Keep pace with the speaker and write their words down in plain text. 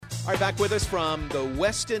All right, back with us from the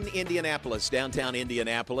Westin Indianapolis, downtown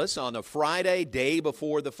Indianapolis, on a Friday, day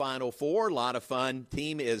before the Final Four. A lot of fun.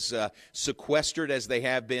 Team is sequestered, as they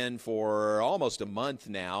have been for almost a month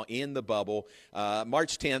now, in the bubble.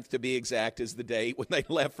 March 10th, to be exact, is the date when they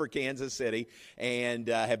left for Kansas City, and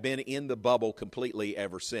have been in the bubble completely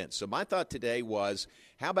ever since. So my thought today was,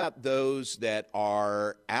 how about those that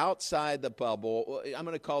are outside the bubble? I'm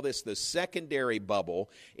going to call this the secondary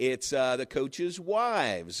bubble. It's the coaches'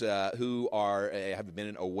 wives who have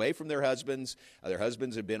been away from their husbands. Their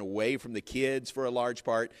husbands have been away from the kids for a large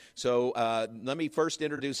part. So let me first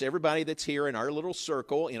introduce everybody that's here in our little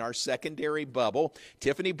circle, in our secondary bubble.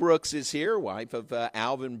 Tiffany Brooks is here, wife of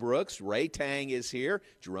Alvin Brooks. Ray Tang is here.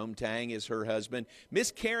 Jerome Tang is her husband.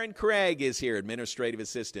 Miss Karen Craig is here, administrative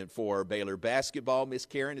assistant for Baylor basketball. Miss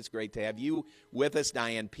Karen, it's great to have you with us.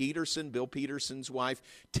 Diane Peterson, Bill Peterson's wife.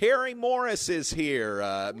 Terry Morris is here,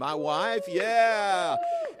 my wife, yeah.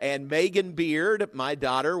 And Megan Beard, my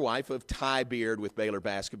daughter, wife of Ty Beard with Baylor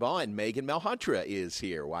basketball. And Megan Malhotra is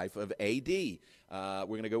here, wife of A.D. We're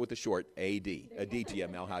going to go with the short, A.D., Aditya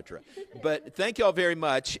Malhotra. But thank you all very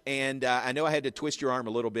much. And I know I had to twist your arm a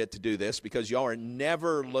little bit to do this because y'all are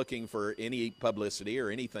never looking for any publicity or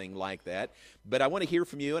anything like that. But I want to hear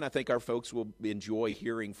from you, and I think our folks will enjoy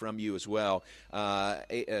hearing from you as well.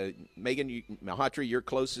 Megan Malhotra, you're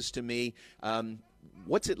closest to me.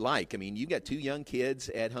 What's it like? I mean, you got two young kids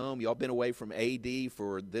at home. Y'all been away from A.D.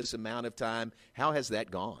 for this amount of time. How has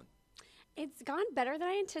that gone? It's gone better than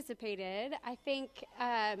I anticipated. I think,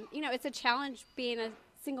 it's a challenge being a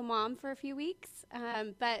single mom for a few weeks,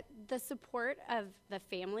 but the support of the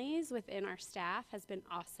families within our staff has been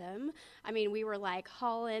awesome. I mean, we were like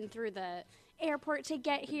hauling through the airport to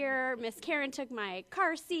get here. Miss Karen took my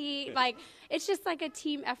car seat. It's just like a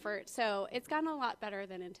team effort. So it's gotten a lot better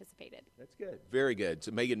than anticipated. That's good. Very good.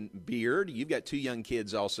 So Megan Beard, you've got two young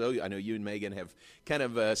kids also. I know you and Megan have kind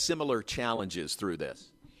of similar challenges through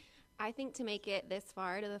this. I think to make it this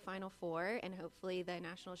far to the Final Four and hopefully the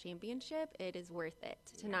national championship, it is worth it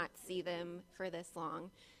to not see them for this long.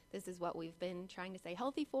 This is what we've been trying to stay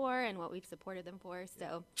healthy for and what we've supported them for.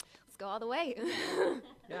 So let's go all the way.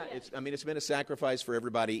 Yeah, it's been a sacrifice for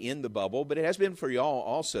everybody in the bubble, but it has been for y'all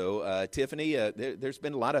also. Tiffany, there's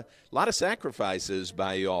been a lot of sacrifices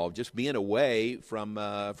by y'all just being away from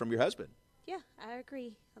your husband. Yeah, I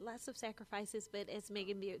agree. Lots of sacrifices, but as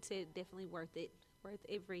Megan Beard said, definitely worth it. Worth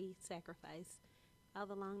every sacrifice. All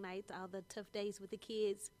the long nights, all the tough days with the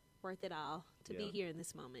kids, worth it all to be here in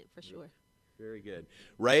this moment for sure. Very good.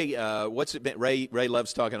 Ray, what's it been? Ray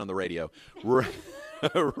loves talking on the radio.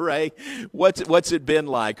 Ray, what's it been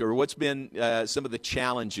like, or what's been some of the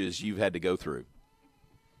challenges you've had to go through?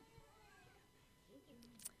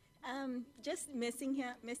 Just missing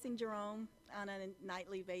Jerome on a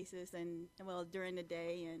nightly basis and during the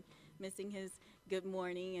day, and missing his good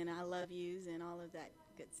morning and I love yous and all of that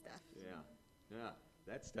good stuff. Yeah,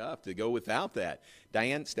 that's tough to go without that.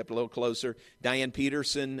 Diane, step a little closer. Diane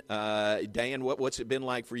Peterson, Diane, what's it been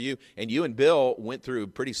like for you? And you and Bill went through a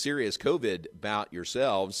pretty serious COVID bout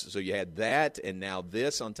yourselves, so you had that and now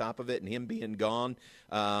this on top of it and him being gone.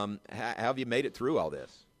 How have you made it through all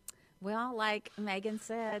this? Well, like Megan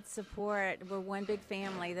said, support. We're one big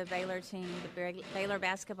family, the Baylor team, the Baylor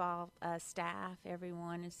basketball staff,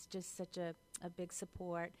 everyone is just such a big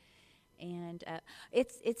support. And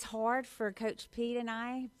it's hard for Coach Pete and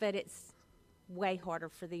I, but it's way harder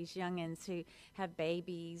for these youngins who have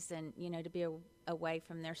babies and, to be away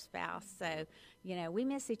from their spouse. So, we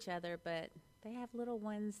miss each other, but they have little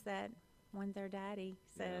ones that want their daddy.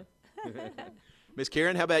 So. Yeah. Miss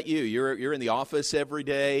Karen, how about you? You're in the office every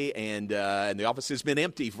day, and the office has been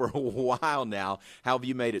empty for a while now. How have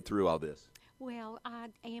you made it through all this? Well, I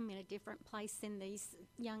am in a different place than these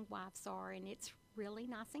young wives are, and it's really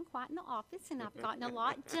nice and quiet in the office, and I've gotten a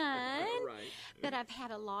lot done. Right. But I've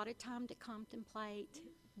had a lot of time to contemplate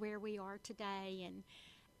where we are today.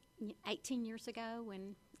 And 18 years ago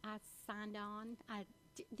when I signed on,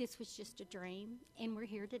 this was just a dream, and we're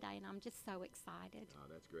here today, and I'm just so excited. Oh,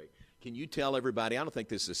 that's great. Can you tell everybody, I don't think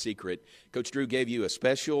this is a secret, Coach Drew gave you a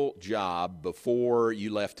special job before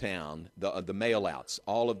you left town, the mail-outs,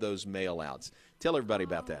 all of those mail-outs. Tell everybody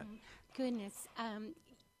about that. Goodness.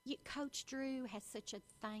 Coach Drew has such a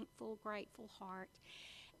thankful, grateful heart,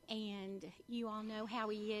 and you all know how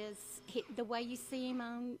he is. The way you see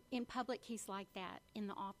him in public, he's like that in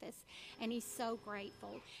the office, and he's so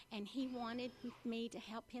grateful. And he wanted me to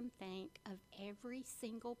help him think of every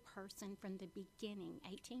single person from the beginning,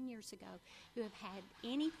 18 years ago, who have had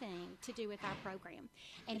anything to do with our program.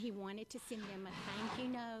 And he wanted to send them a thank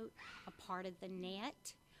you note, a part of the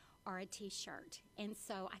net, or a T-shirt. And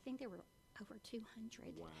so I think there were over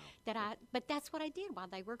 200. But that's what I did while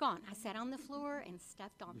they were gone. I sat on the floor and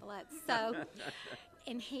stuffed envelopes. So,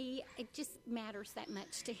 and it just matters that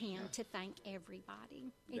much to him to thank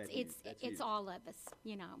everybody. It's all of us,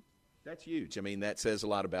 you know. That's huge. I mean, that says a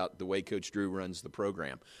lot about the way Coach Drew runs the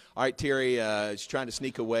program. All right, Terry, she's trying to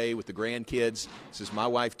sneak away with the grandkids. This is my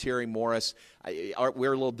wife, Terry Morris. We're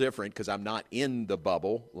a little different because I'm not in the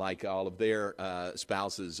bubble like all of their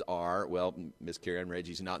spouses are. Well, Miss Karen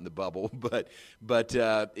Reggie's not in the bubble, but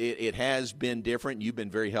it has been different. You've been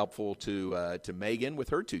very helpful to Megan with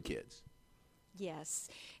her 2 kids. Yes,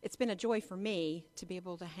 it's been a joy for me to be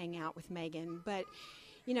able to hang out with Megan, but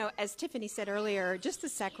you know, as Tiffany said earlier, just the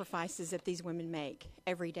sacrifices that these women make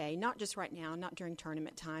every day, not just right now, not during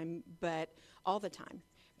tournament time, but all the time,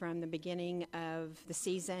 from the beginning of the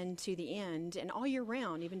season to the end and all year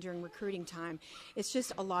round, even during recruiting time. It's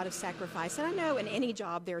just a lot of sacrifice. And I know in any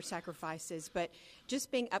job there are sacrifices, but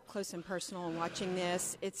just being up close and personal and watching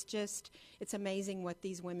this, it's amazing what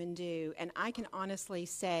these women do. And I can honestly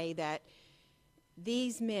say that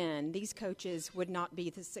these men, these coaches, would not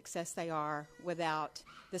be the success they are without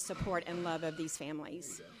the support and love of these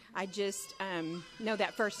families. I just know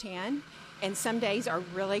that firsthand, and some days are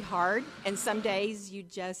really hard, and some days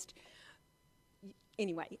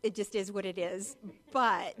anyway, it just is what it is.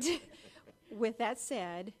 But with that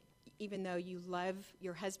said, even though you love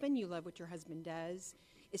your husband, you love what your husband does,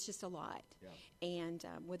 it's just a lot. Yeah. And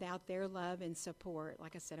without their love and support,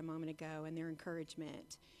 like I said a moment ago, and their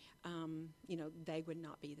encouragement, you know, they would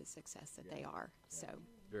not be the success that they are. So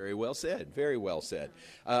very well said. Very well said.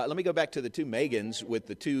 Let me go back to the 2 Megans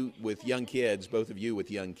with young kids, both of you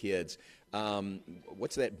with young kids.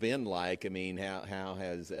 What's that been like? I mean, how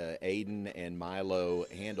has Aiden and Milo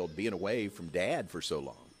handled being away from Dad for so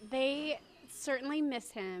long? They certainly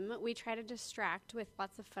miss him. We try to distract with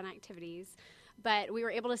lots of fun activities. But we were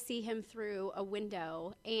able to see him through a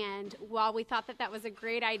window. And while we thought that was a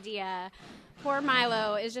great idea, poor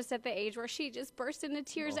Milo is just at the age where she just burst into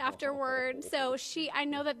tears afterward. So I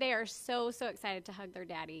know that they are so excited to hug their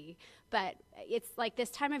daddy. But it's like this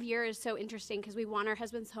time of year is so interesting because we want our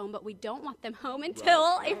husbands home, but we don't want them home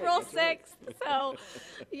until April 6th. So,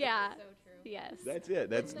 yeah. So true. Yes. That's it.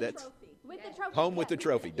 That's with the trophy. Home with the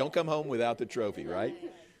trophy. Don't come home without the trophy, right?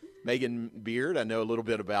 Megan Beard, I know a little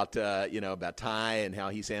bit about Ty and how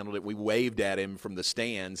he's handled it. We waved at him from the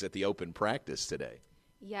stands at the open practice today.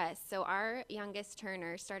 Yes, so our youngest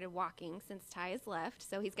Turner started walking since Ty has left,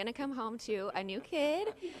 so he's going to come home to a new kid.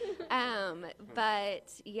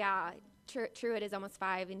 But yeah, Truett is almost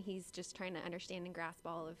 5, and he's just trying to understand and grasp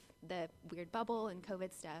all of the weird bubble and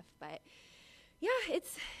COVID stuff. But yeah,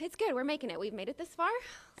 it's good. We're making it. We've made it this far,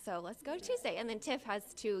 so let's go to Tuesday. And then Tiff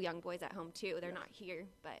has 2 young boys at home too. They're not here,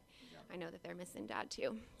 but I know that they're missing Dad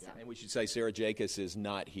too. So. And we should say Sarah Jacobs is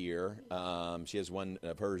not here. She has one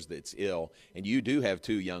of hers that's ill, and you do have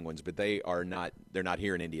 2 young ones, but they're not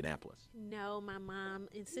here in Indianapolis. No, my mom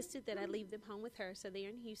insisted that I leave them home with her, so they're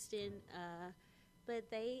in Houston. But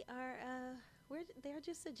they are they're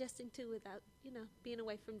just adjusting to without being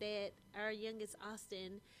away from Dad. Our youngest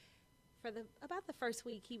Austin, for about the first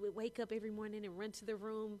week, he would wake up every morning and run to the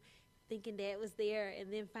room thinking Dad was there,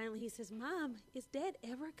 and then finally he says, "Mom, is Dad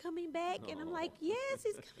ever coming back?" And I'm like, "Yes,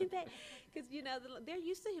 he's coming back," because they're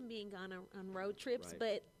used to him being gone on road trips. Right.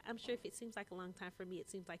 But I'm sure if it seems like a long time for me, it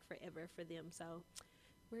seems like forever for them. So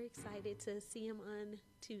we're excited to see him on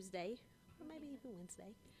Tuesday, or maybe even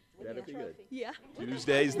Wednesday. That'd be good. Yeah.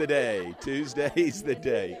 Tuesday's the day. Tuesday's the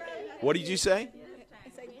day. What did you say?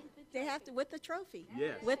 They have to with the trophy.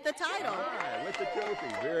 Yes. With the title. All right, with the trophy.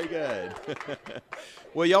 Very good.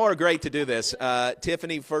 Well, y'all are great to do this.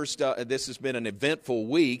 Tiffany, first, this has been an eventful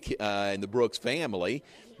week in the Brooks family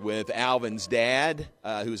with Alvin's dad,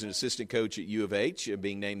 who's an assistant coach at U of H,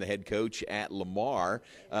 being named the head coach at Lamar.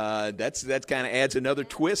 That's kind of adds another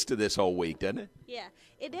twist to this whole week, doesn't it? Yeah,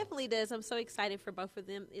 it definitely does. I'm so excited for both of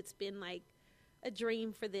them. It's been like a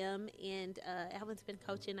dream for them, and Alvin's been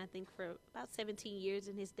coaching I think for about 17 years,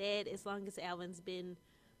 and his dad as long as Alvin's been,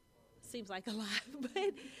 seems like alive.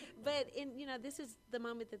 but this is the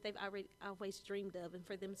moment that they've always dreamed of, and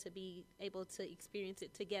for them to be able to experience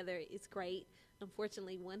it together, it's great.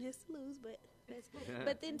 Unfortunately, one has to lose,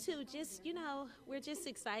 but then too, just we're just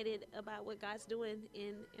excited about what God's doing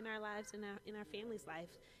in our lives and in our family's life.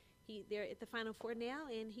 They're at the Final Four now,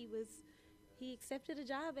 and he accepted a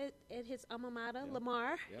job at his alma mater,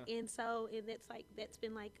 Lamar, and that's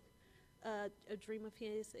been like a dream of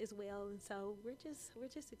his as well, and so we're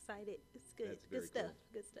just excited. It's good. That's very Good stuff. cool.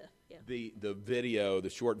 Good stuff. Yeah. The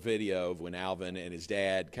short video of when Alvin and his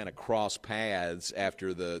dad kind of cross paths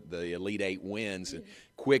after the Elite Eight wins, and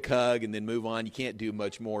quick hug and then move on. You can't do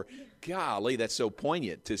much more. Golly, that's so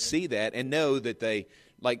poignant to see that and know that they,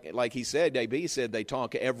 like he said, AB said they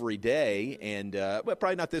talk every day, and well,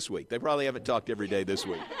 probably not this week. They probably haven't talked every day this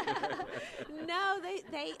week. No,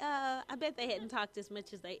 they I bet they hadn't talked as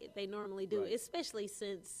much as they normally do, Right. especially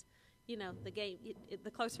since, the game,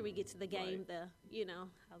 the closer we get to the game, Right.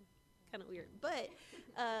 kind of weird. But,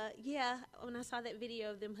 yeah, when I saw that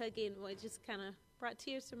video of them hugging, well, it just kind of brought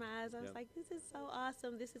tears to my eyes. I was like, this is so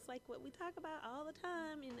awesome. This is like what we talk about all the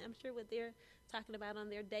time, and I'm sure what they're talking about on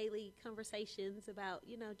their daily conversations about,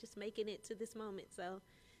 just making it to this moment. So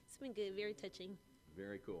it's been good, very touching.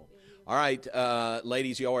 Very cool. All right,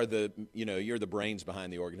 ladies, y'all are you're the brains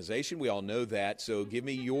behind the organization. We all know that. So give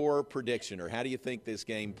me your prediction, or how do you think this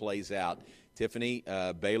game plays out? Tiffany,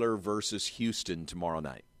 Baylor versus Houston tomorrow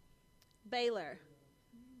night. Baylor,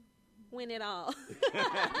 win it all.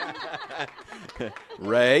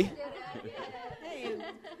 Ray? Hey,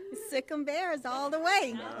 sick 'em Bears all the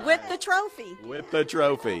way with the trophy. With the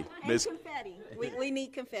trophy. And Miss confetti. We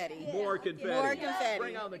need confetti. More confetti. More confetti.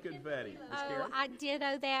 Bring on the confetti. Miss Oh, Karen? I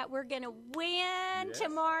ditto that. We're going to win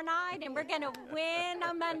tomorrow night, and we're going to win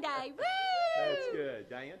on Monday. Woo! That's good.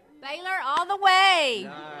 Diane? Baylor all the way.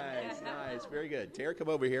 Nice. Very good. Tara, come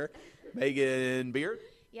over here. Megan Beard?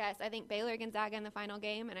 Yes, I think Baylor Gonzaga in the final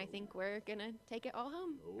game, and I think we're going to take it all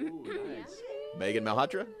home. Oh, nice. Megan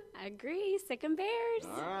Malhotra? I agree. Sick 'em Bears.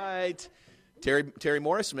 All right. Terry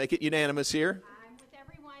Morris, make it unanimous here. I'm with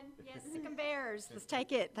everyone. Yes, sick 'em Bears. Let's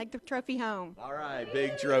take it. Take the trophy home. All right,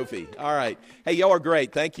 big trophy. All right. Hey, y'all are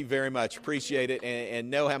great. Thank you very much. Appreciate it, and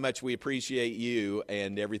know how much we appreciate you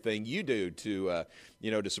and everything you do to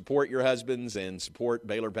support your husbands and support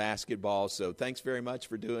Baylor basketball. So thanks very much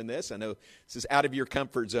for doing this. I know this is out of your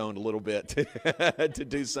comfort zone a little bit to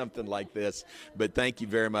do something like this, but thank you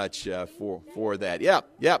very much for that.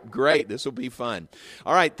 Yep, great. This will be fun.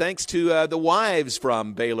 All right, thanks to the wives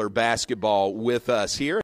from Baylor basketball with us here.